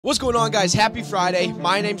What's going on, guys? Happy Friday.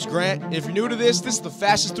 My name's Grant, and if you're new to this is the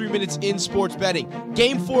fastest 3 minutes in sports betting.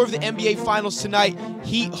 Game 4 of the NBA Finals tonight.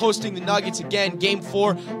 Heat hosting the Nuggets again. Game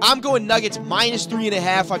 4. I'm going Nuggets minus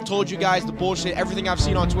 3.5. I've told you guys the bullshit. Everything I've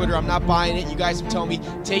seen on Twitter, I'm not buying it. You guys have told me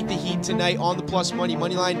take the Heat tonight on the plus money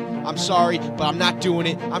line. I'm sorry, but I'm not doing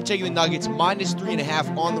it. I'm taking the Nuggets minus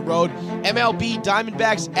 3.5 on the road. MLB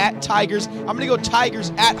Diamondbacks at Tigers. I'm going to go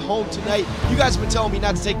Tigers at home tonight. You guys have been telling me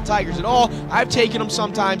not to take the Tigers at all. I've taken them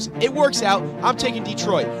sometimes. It works out. I'm taking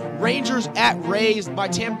Detroit. Rangers at Rays. My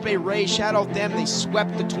Tampa Bay Rays, shout out them. They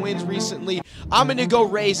swept the Twins recently. I'm going to go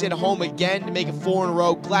Rays at home again to make it 4 in a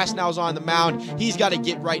row. Glasnow's on the mound. He's got to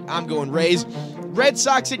get right. I'm going Rays. Red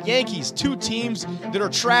Sox at Yankees. Two teams that are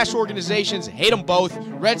trash organizations. Hate them both.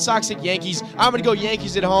 Red Sox at Yankees. I'm going to go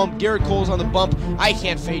Yankees at home. Garrett Cole's on the bump. I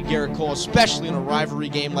can't fade Garrett Cole, especially in a rivalry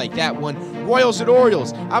game like that one. Royals at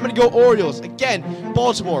Orioles. I'm going to go Orioles. Again,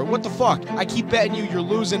 Baltimore. What the fuck? I keep betting you. You're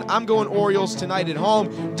losing. I'm going Orioles tonight at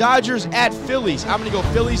home. Dodgers at Phillies. I'm going to go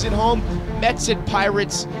Phillies at home. Mets at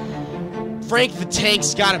Pirates. Frank the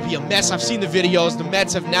Tank's got to be a mess. I've seen the videos. The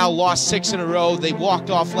Mets have now lost 6 in a row. They walked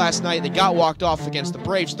off last night. They got walked off against the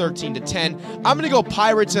Braves 13-10. I'm going to go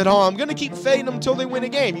Pirates at home. I'm going to keep fading them until they win a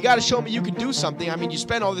game. You got to show me you can do something. I mean, you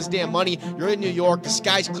spend all this damn money. You're in New York. The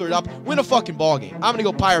sky's cleared up. Win a fucking ball game. I'm going to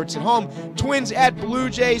go Pirates at home. Twins at Blue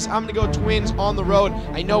Jays. I'm going to go Twins on the road.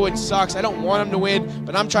 I know it sucks. I don't want them to win,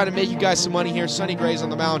 but I'm trying to make you guys some money here. Sonny Gray's on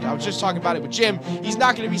the mound. I was just talking about it with Jim. He's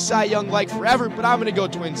not going to be Cy Young-like forever, but I'm going to go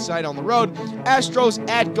Twins side on the road. Astros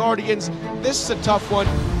at Guardians. This is a tough one.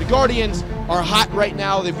 The Guardians are hot right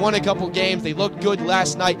now. They've won a couple games. They looked good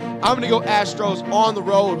last night. I'm going to go Astros on the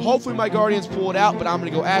road. Hopefully my Guardians pull it out, but I'm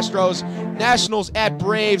going to go Astros. Nationals at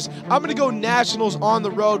Braves. I'm going to go Nationals on the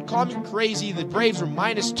road. Call me crazy. The Braves are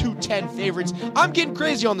minus 210 favorites. I'm getting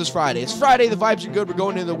crazy on this Friday. It's Friday. The vibes are good. We're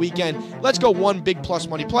going into the weekend. Let's go one big plus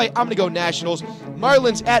money play. I'm going to go Nationals.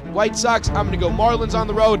 Marlins at White Sox. I'm going to go Marlins on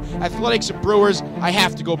the road. Athletics at Brewers. I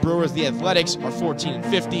have to go Brewers. The Athletics are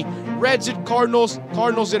 14-50. Reds at Cardinals.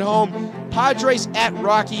 Cardinals at home. Padres at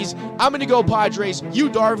Rockies. I'm going to go Padres. Yu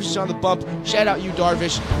Darvish is on the bump. Shout out Yu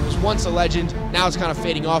Darvish. He was once a legend. Now it's kind of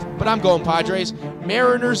fading off, but I'm going Padres.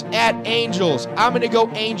 Mariners at Angels. I'm going to go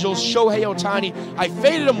Angels. Shohei Ohtani. I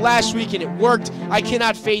faded him last week, and it worked. I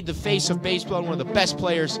cannot fade the face of baseball and one of the best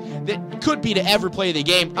players that could be to ever play the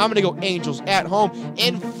game. I'm going to go Angels at home.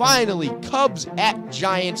 And finally, Cubs at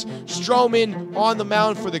Giants. Stroman on the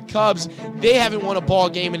mound for the Cubs. They haven't won a ball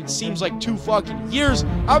game, and it seems like 2 fucking years.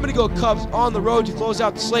 I'm going to go Cubs on the road to close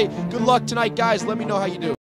out the slate. Good luck tonight, guys. Let me know how you do.